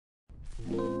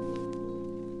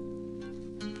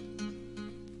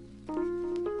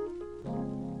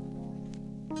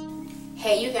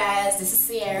Hey you guys, this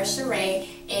is Sharae,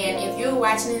 and if you're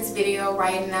watching this video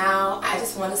right now, I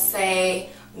just want to say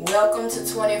welcome to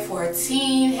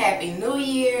 2014. Happy New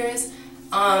Year's.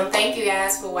 Thank you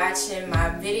guys for watching my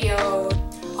video.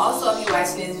 Also, if you're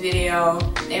watching this video,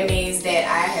 that means that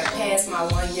I have passed my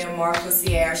 1 year mark for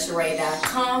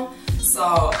SierraSharae.com.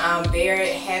 So I'm very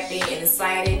happy and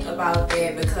excited about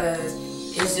that because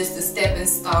it's just a stepping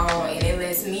stone, and it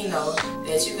lets me know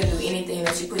that you can do anything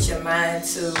that you put your mind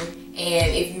to.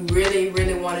 And if you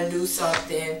really want to do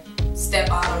something, step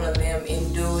out on a limb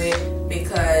and do it,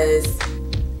 because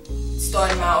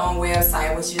starting my own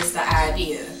website was just the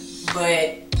idea.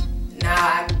 But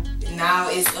now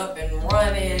it's up and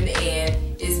running, and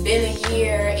it's been a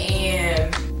year,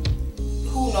 and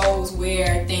who knows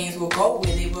where things will go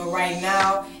with it. But right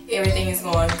now, everything is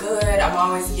going good. I'm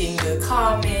always getting good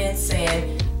comments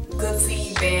and good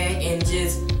feedback and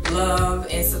just love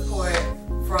and support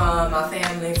from my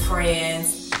family,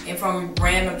 friends, and from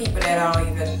random people that I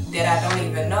don't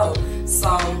even know.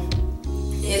 So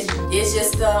it's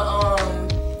just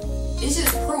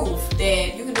proof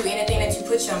that you can do anything that you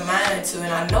put your mind to.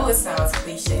 And I know it sounds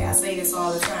cliche, I say this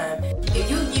all the time. If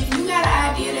you got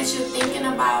an idea that you're thinking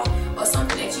about, or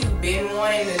something that you've been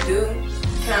wanting to do,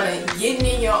 kind of getting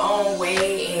in your own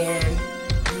way, and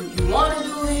you want to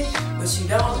do it, but you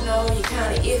don't know, you're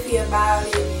kind of iffy about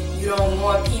it, you don't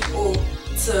want people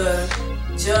to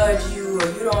judge you, or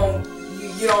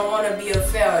you don't want to be a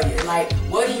failure. Like,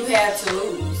 what do you have to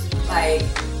lose? Like,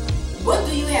 what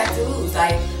do you have to lose?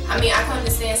 Like, I mean, I can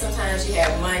understand sometimes you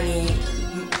have money.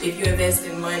 If you invest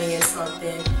in money in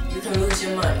something, you can lose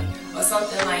your money or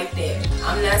something like that.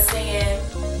 I'm not saying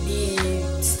be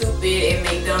stupid and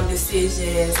make dumb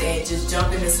decisions and just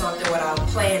jump into something without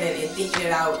planning and thinking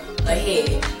it out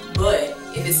ahead. But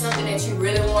if it's something that you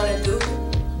really want to do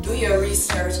your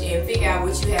research and figure out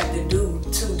what you have to do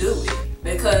it.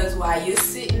 Because while you're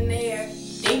sitting there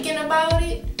thinking about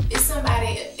it, it's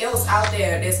somebody else out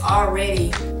there that's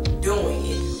already doing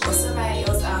it, or somebody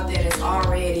else out there that's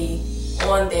already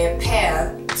on their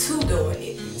path to doing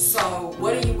it. So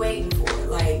what are you waiting for?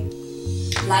 Like,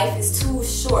 life is too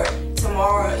short.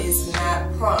 Tomorrow is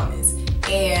not promised.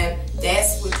 And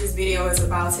that's what this video is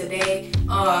about today.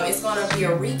 It's going to be a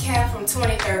recap from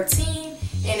 2013.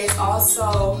 And it's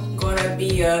also going to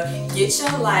be a get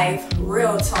your life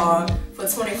real talk for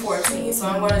 2014. So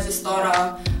I'm going to just start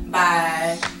off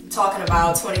by talking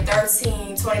about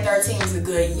 2013. 2013 was a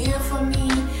good year for me.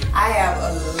 I have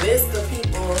a list of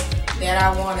people that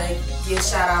I want to give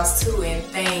shout outs to and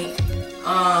thank,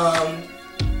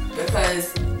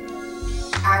 because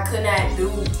I could not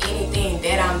do anything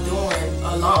that I'm doing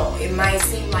alone. It might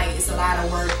seem like it's a lot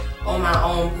of work on my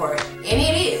own part, and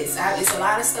it is. It's a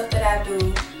lot of stuff that I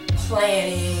do: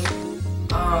 planning,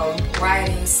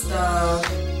 writing stuff,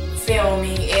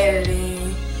 filming,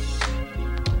 editing.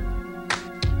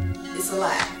 It's a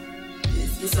lot.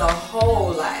 It's a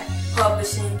whole lot.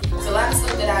 Publishing. It's a lot of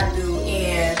stuff that I do,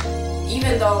 and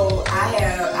even though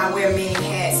I wear many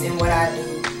hats in what I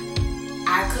do,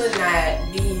 I could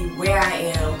not be where I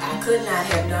am. I could not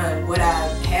have done what I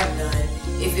have done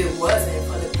if it wasn't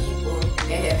for the people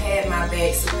that have had my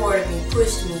back, supported me,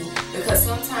 pushed me. Because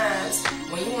sometimes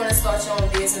when you want to start your own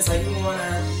business, or you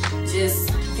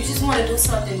just want to do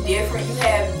something different, you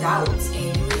have doubts,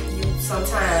 and you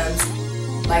sometimes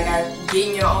get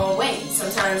in your own way.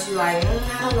 Sometimes you're like, I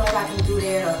don't know if I can do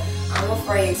that, or I'm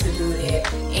afraid to do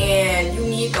that. And you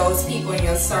need those people in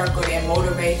your circle that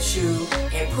motivate you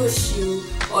and push you,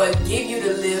 or give you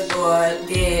the lift, or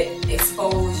that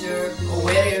exposure, or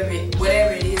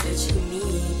whatever it is that you need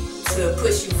to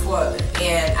push you further.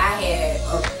 And I had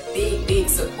a big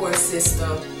support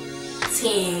system,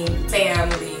 team,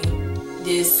 family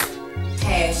this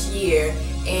past year,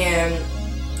 and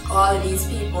all of these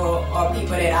people are people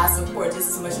that I support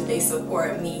just as much as they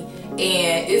support me.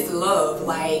 And it's love,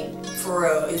 like, for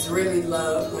real, it's really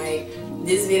love. Like,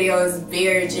 this video is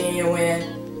very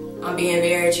genuine. I'm being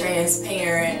very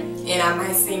transparent, and I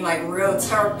might seem like real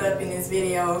turned up in this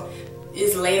video.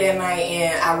 It's late at night,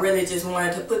 and I really just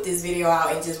wanted to put this video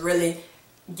out and just really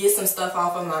get some stuff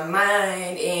off of my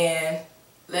mind, and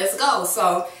let's go.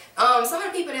 So some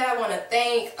of the people that I want to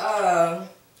thank,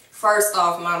 first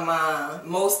off, my mom.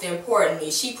 Most importantly,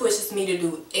 she pushes me to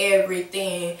do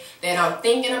everything that I'm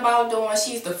thinking about doing.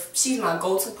 She's my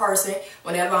go-to person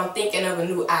whenever I'm thinking of a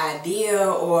new idea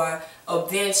or a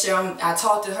venture. I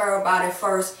talk to her about it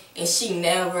first, and she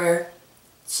never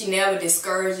she never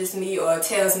discourages me or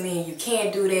tells me you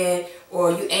can't do that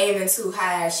or you aiming too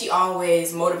high. She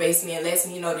always motivates me and lets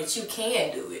me know that you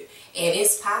can do it and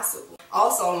it's possible.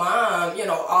 Also, Mom, you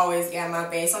know, always got my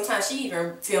back. Sometimes she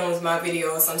even films my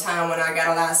videos. Sometimes when I got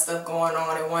a lot of stuff going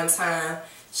on at one time,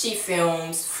 she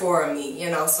films for me, you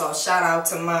know. So shout out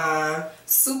to Mom,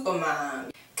 Super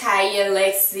Mom. Kaya and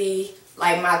Lexi,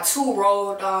 like my 2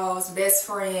 road dogs, best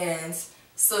friends,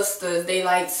 sisters. They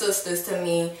like sisters to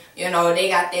me. You know, they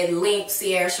got that link,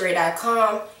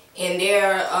 SierraSharae.com, in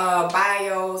their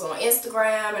bios on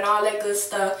Instagram and all that good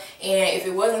stuff. And if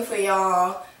it wasn't for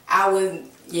y'all, I would,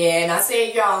 yeah, and I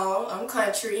said y'all, I'm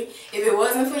country. If it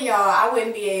wasn't for y'all, I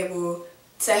wouldn't be able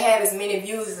to have as many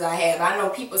views as I have. I know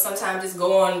people sometimes just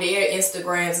go on their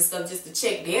Instagrams and stuff just to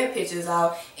check their pictures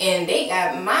out, and they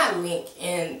got my link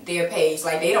in their page.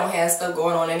 Like, they don't have stuff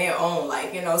going on in their own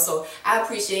life, you know. So I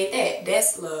appreciate that.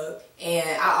 That's love,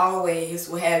 and I always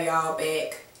will have y'all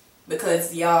back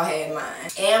because y'all had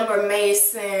mine. Amber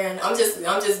Mason,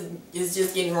 it's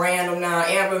just getting random now.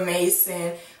 Amber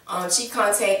Mason, she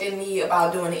contacted me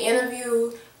about doing an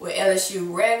interview with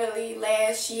LSU Reveille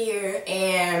last year,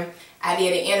 and I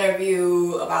did an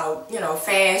interview about, you know,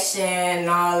 fashion and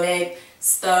all that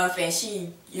stuff, and she,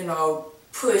 you know,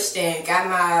 pushed and got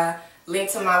my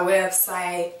link to my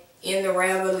website in the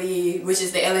Reveille, which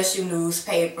is the LSU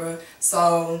newspaper.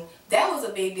 So that was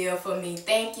a big deal for me.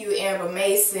 Thank you, Amber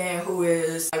Mason, who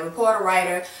is a reporter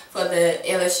writer for the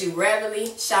LSU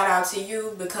Reveille. Shout out to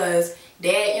you, because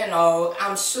that, you know,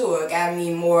 I'm sure got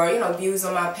me more, you know, views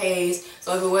on my page.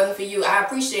 So if it wasn't for you, I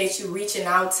appreciate you reaching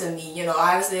out to me. You know,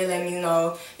 obviously let me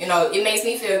know, you know, it makes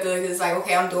me feel good because it's like,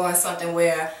 okay, I'm doing something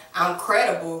where I'm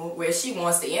credible, where she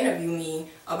wants to interview me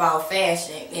about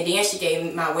fashion. And then she gave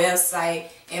me my website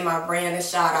and my brand a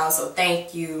shout out, so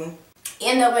thank you.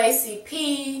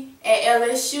 NAACP at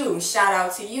LSU, shout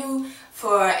out to you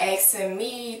for asking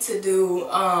me to do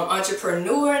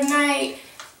Entrepreneur Night.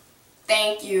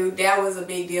 Thank you. That was a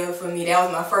big deal for me. That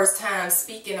was my first time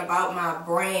speaking about my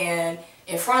brand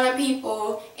in front of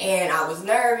people, and I was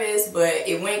nervous, but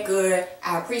it went good.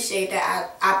 I appreciate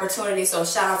that opportunity. So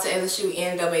shout out to LSU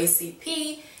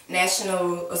NAACP,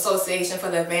 National Association for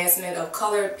the Advancement of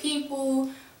Colored People,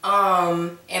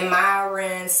 and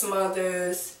Myron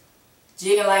Smothers,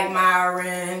 Jigging Like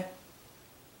Myron,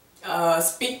 I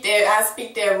speak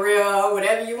that real,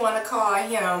 whatever you want to call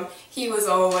him. He was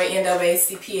over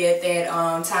NAACP at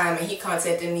that time, and he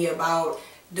contacted me about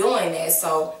doing that.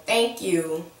 So thank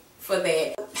you for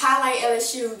that. Highlight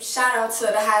LSU, shout out to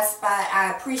the Hot Spot.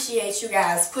 I appreciate you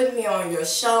guys putting me on your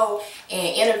show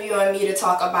and interviewing me to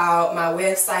talk about my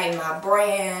website and my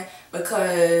brand,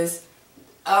 because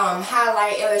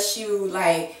Highlight LSU,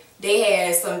 like, they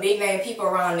had some big name people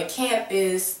around the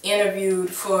campus interviewed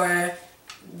for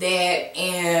that,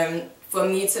 and for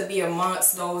me to be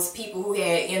amongst those people who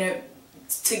had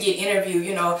to get interviewed.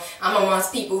 You know, I'm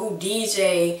amongst people who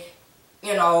DJ,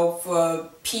 you know, for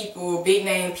people, big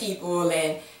name people,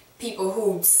 and people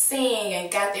who sing and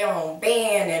got their own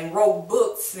band and wrote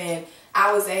books, and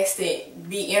I was asked to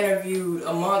be interviewed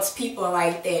amongst people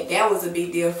like that. That was a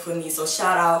big deal for me. So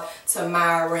shout out to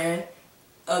Myron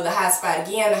of the Hot Spot,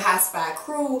 again, the Hot Spot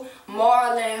crew,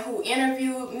 Marlon, who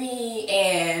interviewed me,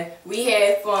 and we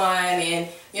had fun, and,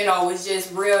 you know, it was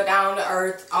just real down to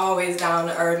earth, always down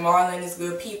to earth. Marlon is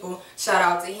good people. Shout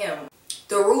out to him.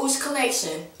 The Rouge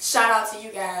Collection, shout out to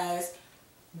you guys.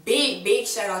 Big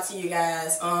shout out to you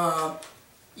guys.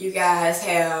 You guys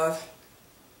have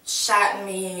shot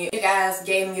me. You guys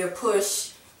gave me a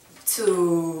push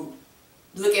to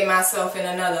look at myself in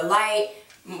another light,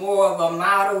 more of a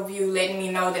model view, letting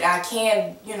me know that I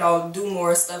can, you know, do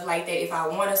more stuff like that if I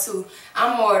wanted to.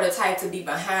 I'm more the type to be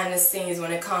behind the scenes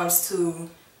when it comes to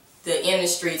the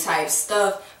industry type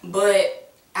stuff,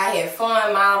 but I had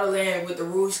fun modeling with the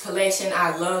Rouge Collection.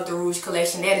 I love the Rouge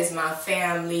Collection. That is my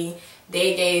family.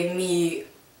 They gave me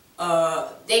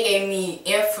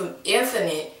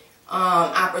infinite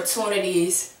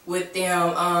opportunities with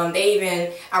them. I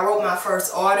wrote my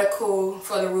first article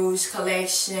for the Rouge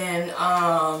Collection.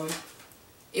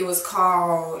 It was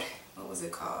called, what was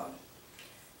it called?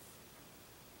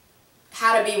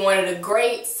 How to Be One of the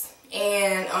Greats.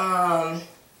 And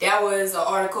that was an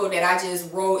article that I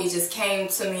just wrote. It just came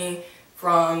to me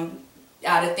from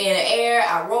out of thin air.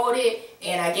 I wrote it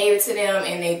and I gave it to them,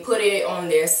 and they put it on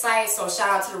their site. So shout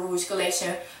out to the Rouge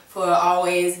Collection for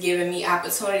always giving me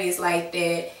opportunities like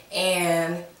that.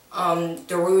 And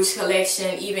the Rouge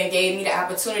Collection even gave me the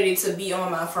opportunity to be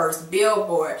on my first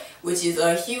billboard, which is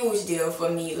a huge deal for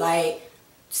me. Like,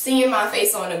 seeing my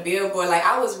face on the billboard, like,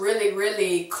 I was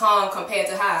really calm compared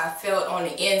to how I felt on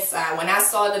the inside. When I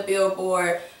saw the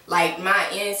billboard, like my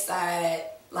inside,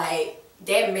 like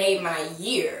that made my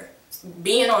year.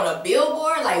 Being on a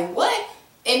billboard, like what?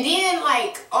 And then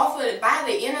like off of by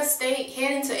the interstate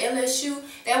heading to LSU,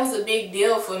 that was a big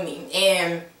deal for me.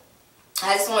 And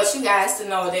I just want you guys to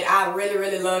know that I really,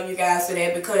 really love you guys for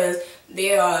that, because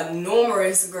there are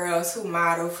numerous girls who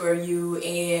model for you,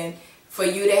 and for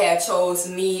you to have chose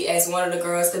me as one of the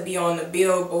girls to be on the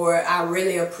billboard, I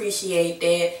really appreciate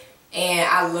that. And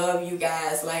I love you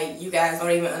guys. Like, you guys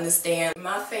don't even understand.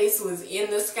 My face was in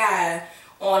the sky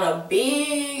on a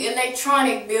big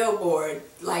electronic billboard.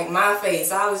 Like, my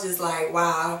face, I was just like,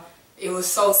 wow, it was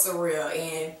so surreal.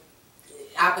 And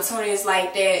opportunities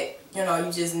like that, you know,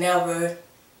 you just never,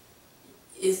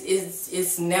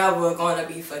 it's never gonna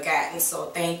be forgotten. So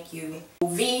thank you.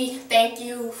 V, thank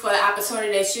you for the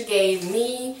opportunity that you gave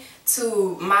me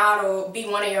to model, be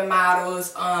one of your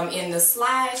models in the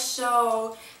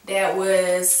slideshow that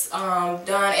was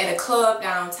done at a club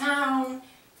downtown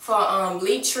for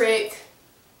Lee Trick,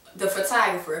 the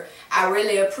photographer. I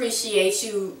really appreciate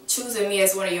you choosing me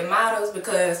as one of your models,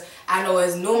 because I know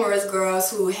there's numerous girls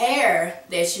who hair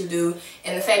that you do,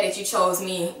 and the fact that you chose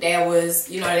me, that was,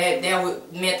 you know, that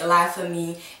meant a lot for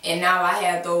me. And now I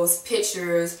have those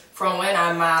pictures from when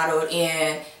I modeled,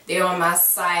 and they're on my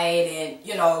site, and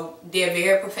you know, they're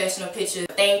very professional pictures.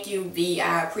 Thank you, V.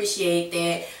 I appreciate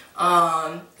that.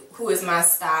 Who is my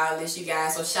stylist, you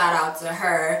guys, so shout out to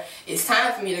her. It's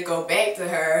time for me to go back to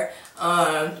her,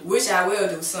 which I will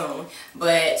do soon,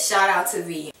 but shout out to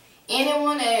V.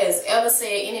 Anyone that has ever said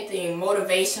anything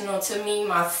motivational to me,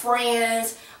 my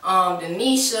friends,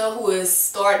 Denisha, who is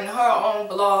starting her own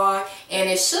blog, and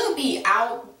it should be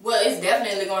out, well, it's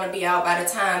definitely going to be out by the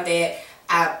time that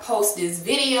I post this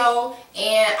video,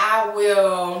 and I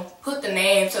will put the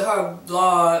name to her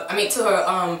blog, I mean to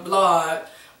her blog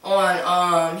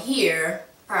on here,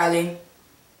 probably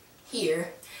here.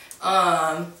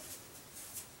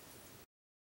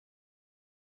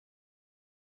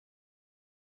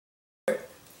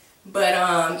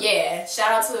 Yeah,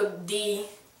 shout out to D.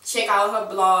 Check out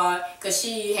her blog, because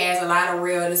she has a lot of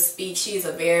real to speak. She's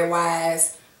a very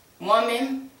wise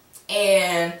woman,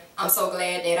 and I'm so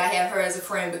glad that I have her as a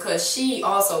friend, because she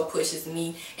also pushes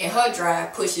me, and her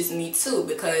drive pushes me too,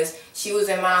 because she was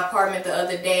in my apartment the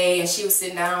other day and she was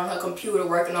sitting down on her computer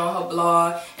working on her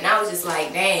blog, and I was just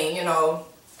like, dang, you know,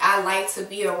 I like to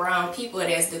be around people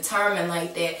that's determined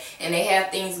like that, and they have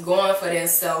things going for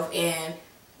themselves, and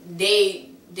they're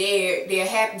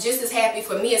happy, just as happy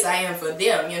for me as I am for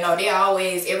them. You know, they're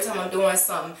always, every time I'm doing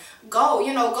something, go,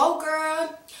 you know, go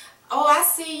girl. Oh, I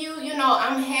see you. You know,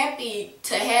 I'm happy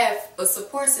to have a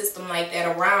support system like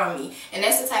that around me. And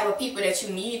that's the type of people that you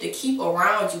need to keep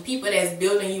around you. People that's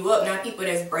building you up, not people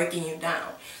that's breaking you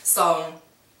down. So,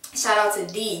 shout out to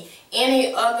D.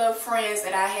 Any other friends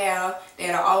that I have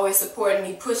that are always supporting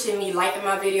me, pushing me, liking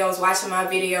my videos, watching my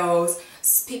videos,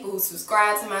 people who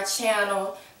subscribe to my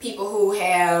channel, people who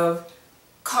have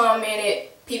commented,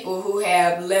 people who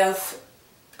have left,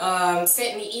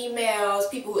 sent me emails,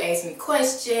 people who ask me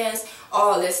questions,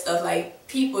 all this stuff. Like,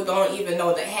 people don't even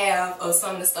know the half of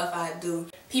some of the stuff I do.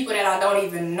 People that I don't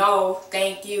even know,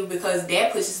 thank you, because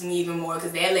that pushes me even more,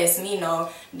 because that lets me know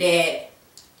that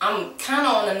I'm kind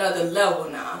of on another level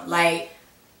now. Like,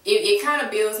 it kind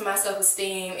of builds my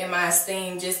self-esteem and my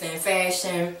esteem just in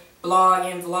fashion,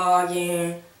 blogging,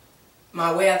 vlogging, my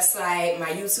website, my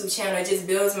YouTube channel. It just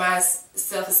builds my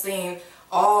self-esteem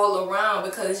all around,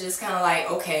 because it's just kind of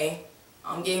like, okay,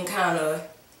 I'm getting kind of,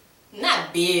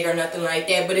 not big or nothing like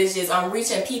that, but it's just, I'm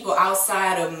reaching people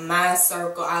outside of my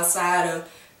circle, outside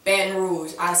of Baton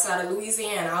Rouge, outside of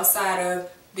Louisiana, outside of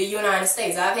the United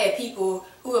States. I've had people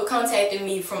who have contacted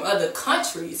me from other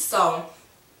countries, so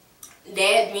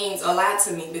that means a lot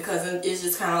to me, because it's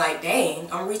just kind of like,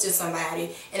 dang, I'm reaching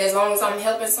somebody, and as long as I'm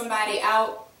helping somebody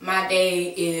out, my day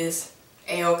is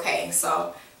a-okay.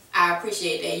 So I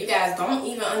appreciate that. You guys don't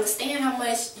even understand how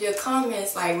much your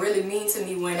comments like really mean to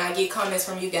me when I get comments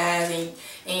from you guys,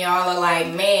 and y'all are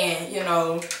like, man, you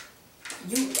know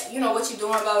what you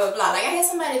doing, blah blah blah. Like, I had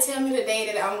somebody tell me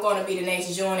today that I'm going to be the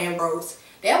next June Ambrose.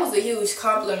 That was a huge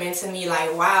compliment to me.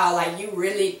 Like, wow, like you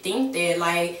really think that.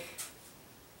 Like,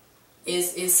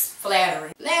 it's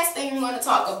flattering. Last thing I'm going to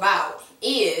talk about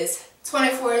is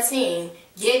 2014.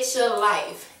 Get your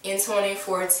life in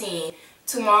 2014.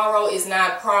 Tomorrow is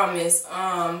not promised.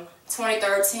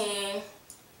 2013,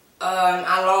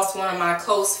 I lost one of my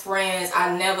close friends.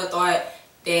 I never thought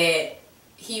that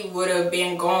he would have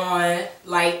been gone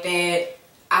like that.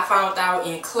 I found out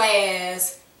in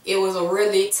class. It was a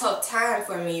really tough time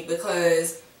for me,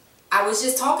 because I was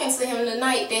just talking to him the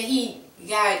night that he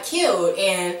got killed,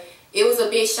 and it was a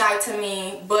big shock to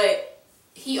me. But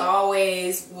he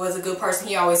always was a good person.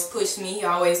 He always pushed me. He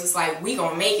always was like, we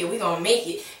gonna make it, we gonna make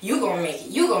it, you gonna make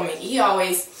it, you gonna make it. He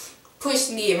always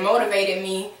pushed me and motivated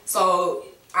me. So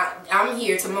I'm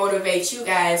here to motivate you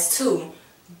guys too.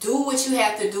 Do what you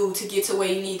have to do to get to where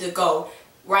you need to go.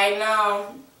 Right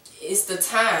now, it's the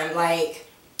time. Like,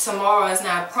 tomorrow is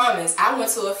not promised. I went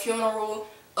to a funeral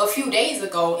a few days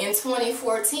ago in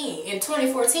 2014. And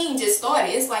 2014 just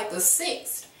started. It's like the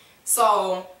 6th.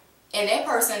 So, and that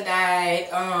person died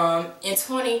in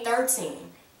 2013.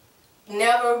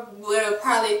 Never would have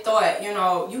probably thought, you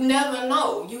know, you never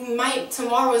know. You might,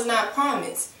 tomorrow is not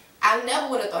promised. I never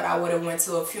would have thought I would have went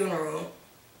to a funeral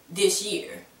this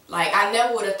year. Like, I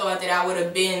never would have thought that I would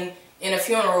have been in a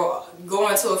funeral,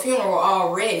 going to a funeral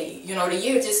already. You know, the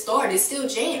year just started. It's still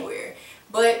January.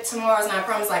 But tomorrow's not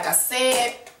promised. Like I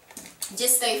said,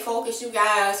 just stay focused, you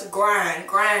guys. Grind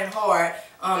hard.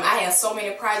 I have so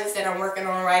many projects that I'm working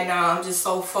on right now. I'm just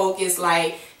so focused.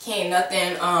 Like, can't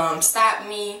nothing stop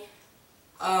me.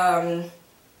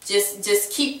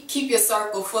 Just keep your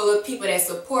circle full of people that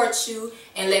support you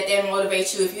and let them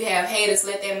motivate you. If you have haters,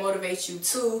 let them motivate you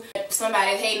too. If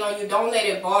somebody's hating on you, don't let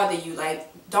it bother you. Like,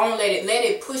 don't let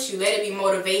it push you. Let it be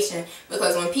motivation.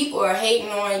 Because when people are hating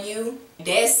on you,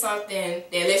 that's something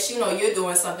that lets you know you're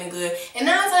doing something good. And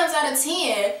 9 times out of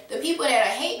 10, the people that are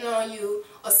hating on you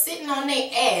are sitting on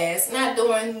their ass, not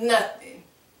doing nothing.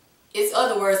 It's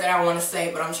other words that I want to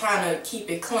say, but I'm trying to keep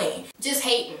it clean. Just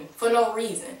hating for no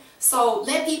reason. So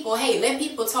let people hate, let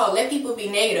people talk, let people be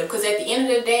negative. Because at the end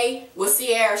of the day, what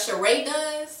Sharae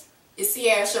does is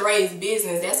Sharae's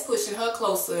business. That's pushing her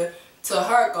closer to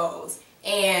her goals.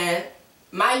 And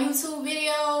my YouTube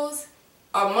videos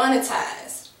are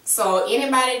monetized. So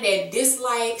anybody that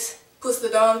dislikes, puts the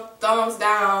thumbs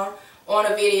down on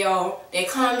a video, that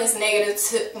comments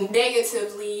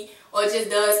negatively, or just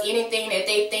does anything that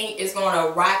they think is going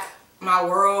to rock my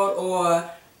world or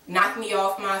knock me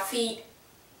off my feet,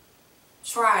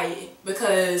 try it.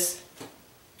 Because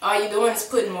all you're doing is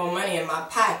putting more money in my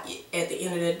pocket at the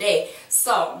end of the day.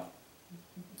 So,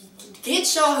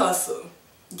 get your hustle.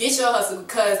 Get your hustle,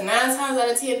 because 9 times out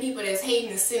of 10 people that's hating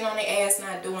is sitting on their ass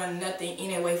not doing nothing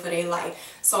anyway for their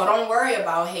life. So don't worry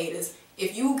about haters.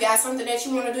 If you got something that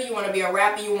you want to do, you want to be a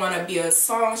rapper, you want to be a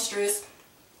songstress,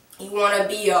 you want to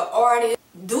be an artist,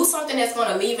 do something that's going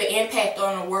to leave an impact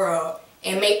on the world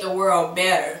and make the world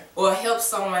better or help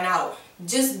someone out.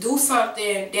 Just do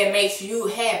something that makes you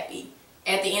happy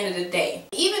at the end of the day.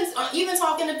 Even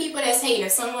talking to people that's hating.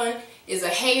 If someone is a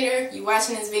hater, you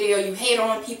watching this video, you hate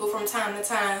on people from time to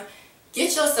time,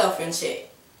 get yourself in check.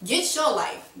 Get your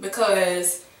life.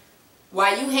 Because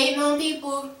while you hating on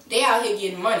people, they out here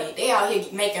getting money. They out here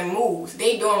making moves.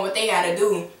 They doing what they gotta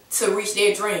do to reach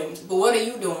their dreams. But what are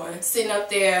you doing? Sitting up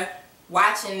there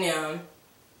watching them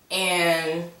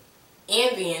and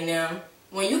envying them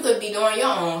when you could be doing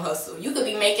your own hustle. You could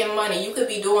be making money. You could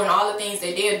be doing all the things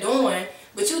that they're doing,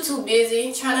 but you too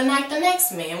busy trying to knock the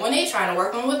next man when they trying to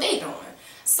work on what they doing.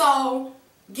 So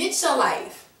get your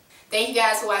life. Thank you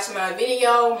guys for watching my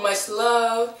video. Much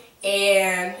love,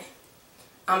 and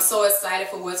I'm so excited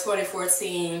for what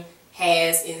 2014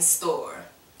 has in store.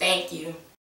 Thank you.